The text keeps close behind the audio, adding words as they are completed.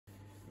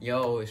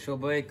Yo, it's your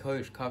boy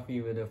Coach Coffee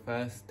with the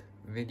first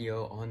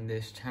video on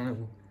this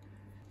channel.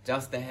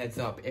 Just a heads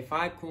up, if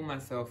I call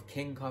myself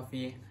King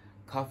Coffee,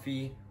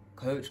 Coffee,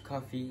 Coach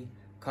Coffee,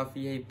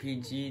 Coffee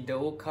APG, they're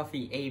all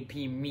Coffee AP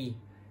me.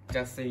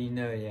 Just so you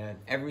know, yeah.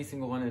 Every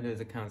single one of those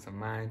accounts are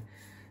mine.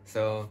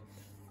 So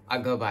I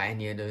go by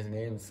any of those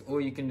names. Or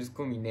you can just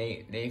call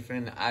me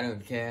Nathan, I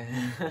don't care.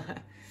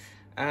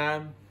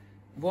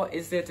 What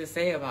is there to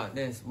say about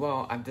this?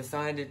 Well, I've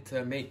decided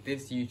to make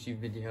this YouTube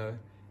video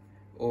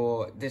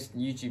or this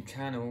YouTube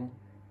channel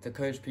to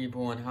coach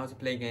people on how to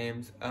play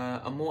games,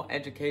 a more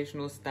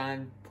educational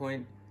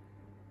standpoint,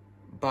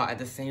 but at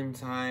the same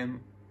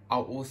time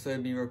I'll also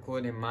be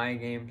recording my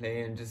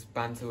gameplay and just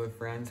banter with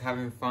friends,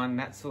 having fun,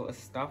 that sort of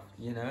stuff,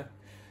 you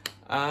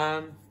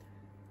know.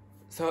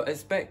 So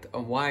expect a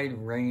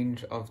wide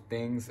range of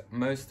things.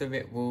 Most of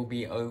it will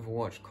be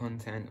Overwatch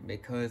content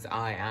because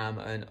I am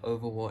an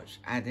Overwatch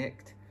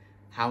addict.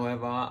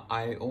 However,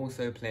 I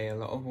also play a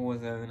lot of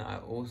Warzone, I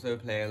also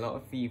play a lot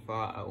of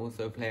FIFA, I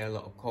also play a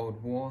lot of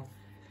Cold War,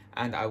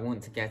 and I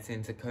want to get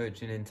into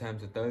coaching in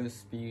terms of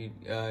those few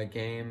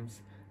games,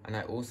 and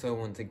I also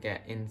want to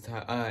get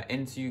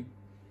into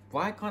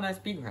why can't I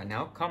speak right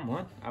now? Come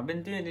on, I've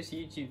been doing this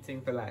YouTube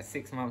thing for like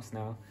 6 months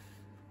now.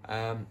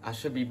 I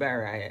should be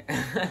better at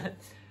it.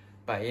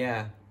 But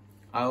yeah,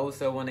 I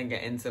also want to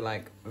get into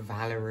like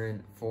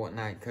Valorant,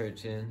 Fortnite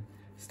coaching,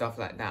 stuff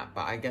like that.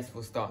 But I guess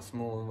we'll start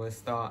small and we'll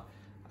start.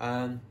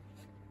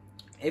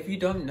 If you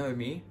don't know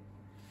me,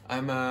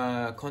 I'm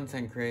a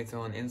content creator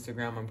on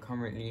Instagram. I'm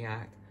currently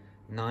at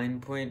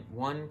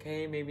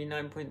 9.1k, maybe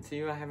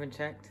 9.2, I haven't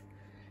checked.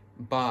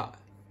 But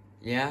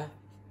yeah,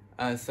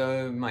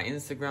 so my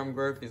Instagram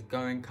growth is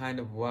going kind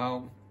of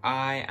well.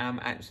 I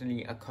am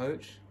actually a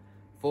coach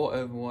for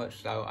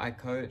Overwatch, so I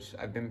coach,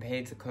 I've been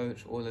paid to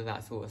coach, all of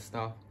that sort of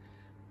stuff.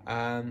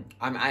 I'm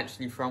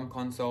actually from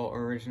console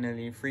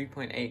originally,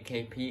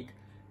 3.8k peak.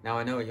 Now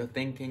I know what you're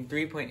thinking,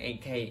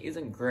 3.8k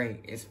isn't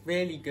great. It's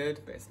really good,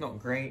 but it's not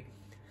great.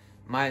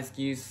 My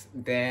excuse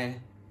there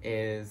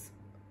is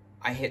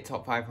I hit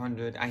top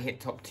 500, I hit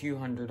top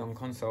 200 on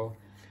console.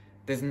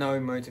 There's no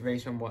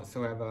motivation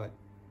whatsoever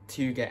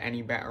to get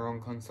any better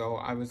on console.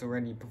 I was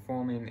already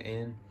performing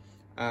in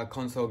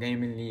console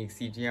gaming league,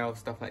 CGL,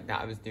 stuff like that.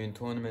 I was doing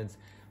tournaments,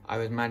 I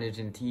was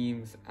managing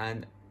teams,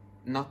 and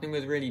nothing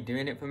was really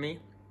doing it for me.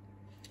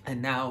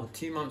 And now,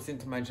 2 months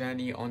into my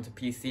journey onto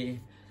PC,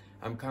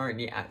 I'm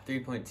currently at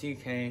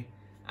 3.2k,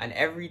 and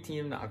every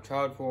team that I've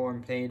tried for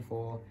and played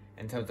for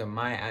in terms of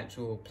my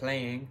actual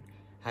playing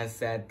has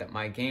said that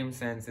my game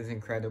sense is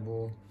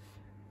incredible,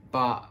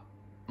 but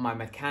my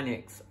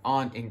mechanics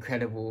aren't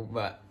incredible.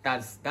 But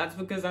that's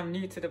because I'm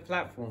new to the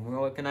platform.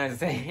 What can I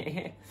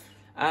say?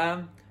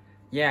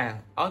 Yeah,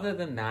 other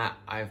than that,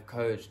 I've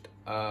coached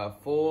a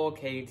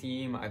 4k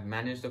team, I've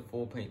managed a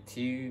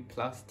 4.2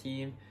 plus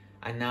team,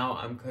 and now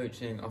I'm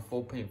coaching a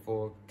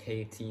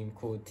 4.4k team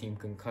called Team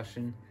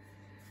Concussion.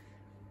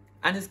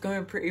 And it's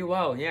going pretty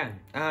well, yeah.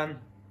 I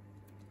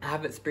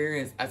have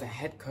experience as a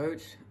head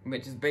coach,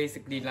 which is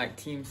basically like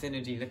team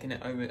synergy,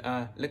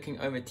 looking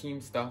over team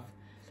stuff.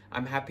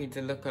 I'm happy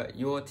to look at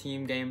your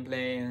team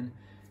gameplay and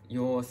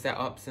your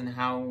setups and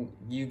how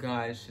you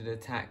guys should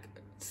attack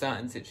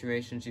certain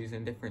situations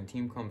using different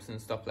team comps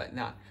and stuff like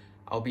that.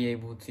 I'll be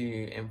able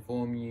to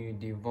inform you,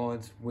 do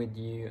VODs with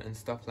you and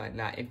stuff like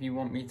that. If you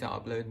want me to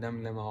upload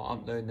them, then I'll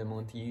upload them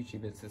onto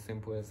YouTube. It's as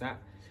simple as that.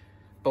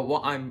 But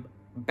what I'm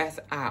best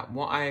at,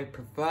 what I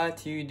prefer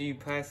to do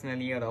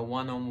personally, are the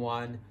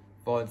one-on-one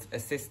VODs,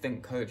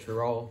 assistant coach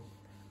role,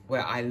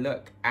 where I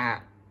look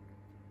at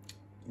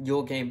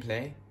your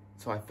gameplay,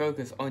 so I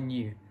focus on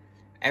you.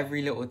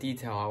 Every little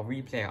detail, I'll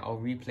replay it, I'll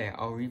replay it,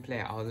 I'll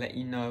replay it. I'll let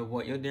you know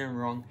what you're doing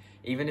wrong.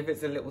 Even if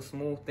it's a little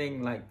small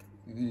thing like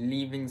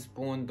leaving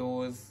spawn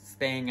doors,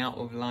 staying out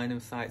of line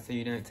of sight so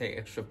you don't take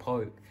extra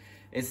poke.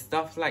 It's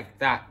stuff like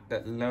that,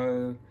 that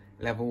low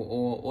level,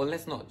 or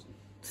let's not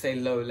say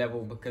low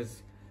level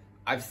because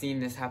I've seen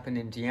this happen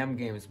in GM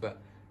games,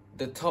 but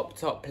the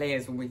top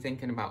players will be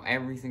thinking about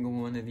every single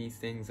one of these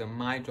things, and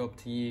my job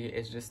to you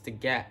is just to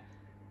get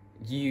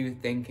you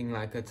thinking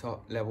like a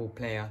top level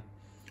player.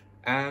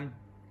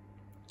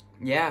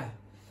 Yeah,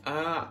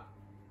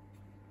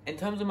 in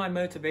terms of my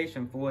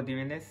motivation for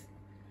doing this,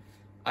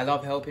 I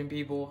love helping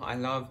people, I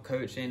love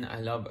coaching, I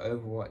love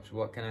Overwatch,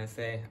 what can I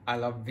say? I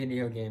love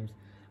video games.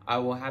 I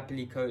will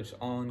happily coach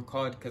on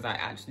COD because I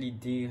actually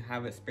do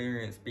have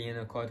experience being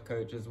a COD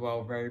coach as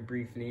well, very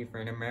briefly, for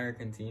an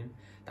American team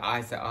that I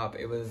set up.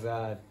 It was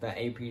the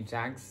AP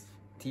Jags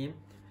team,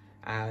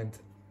 and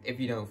if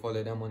you don't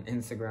follow them on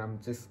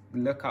Instagram, just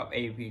look up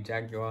AP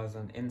Jaguars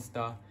on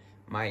Insta.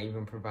 Might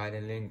even provide a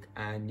link,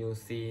 and you'll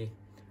see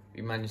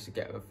we managed to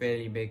get a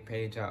fairly big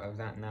page out of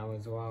that now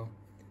as well.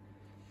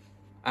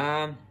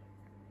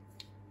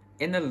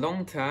 In the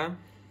long term,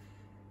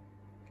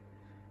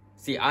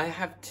 see, I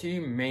have 2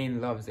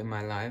 main loves in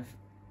my life.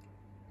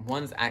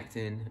 One's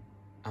acting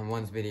and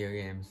one's video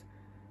games.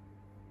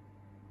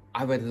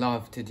 I would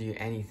love to do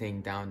anything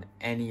down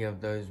any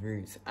of those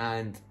routes,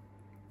 and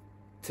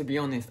to be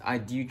honest, I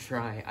do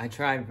try. I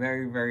try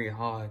very, very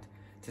hard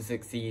to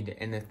succeed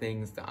in the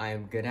things that I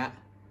am good at.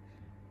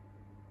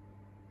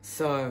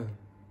 So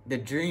the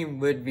dream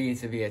would be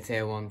to be a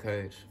tier 1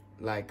 coach.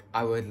 Like,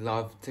 I would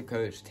love to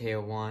coach tier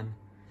 1.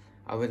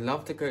 I would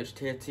love to coach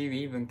tier 2,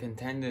 even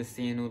contenders,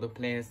 seeing all the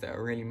players that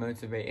are really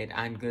motivated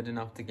and good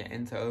enough to get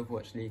into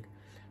Overwatch League.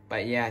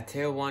 But yeah,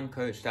 tier 1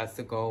 coach, that's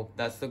the goal.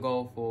 That's the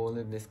goal for all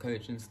of this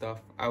coaching stuff.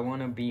 I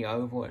want to be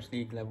Overwatch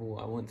League level.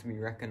 I want to be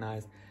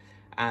recognized.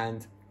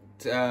 And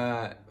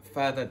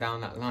further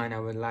down that line, I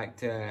would like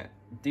to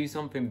do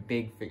something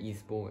big for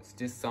esports.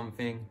 Just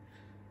something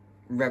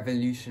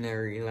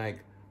revolutionary,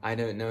 like, I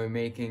don't know,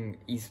 making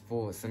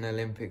esports an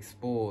Olympic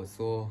sport,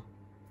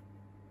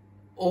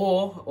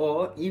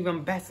 or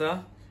even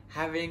better,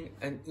 having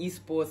an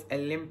esports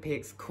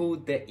Olympics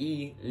called the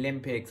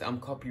E-Olympics. I'm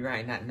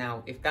copywriting that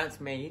now. If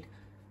that's made,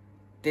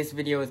 this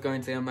video is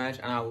going to emerge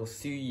and I will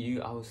sue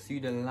you. I will sue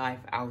the life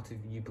out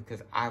of you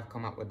because I've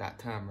come up with that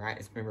term, right?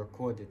 It's been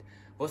recorded.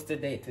 What's the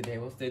date today?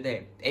 What's the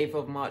date? 8th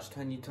of March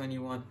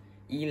 2021.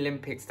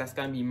 E-Olympics, that's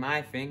going to be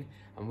my thing,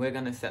 and we're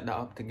going to set that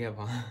up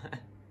together.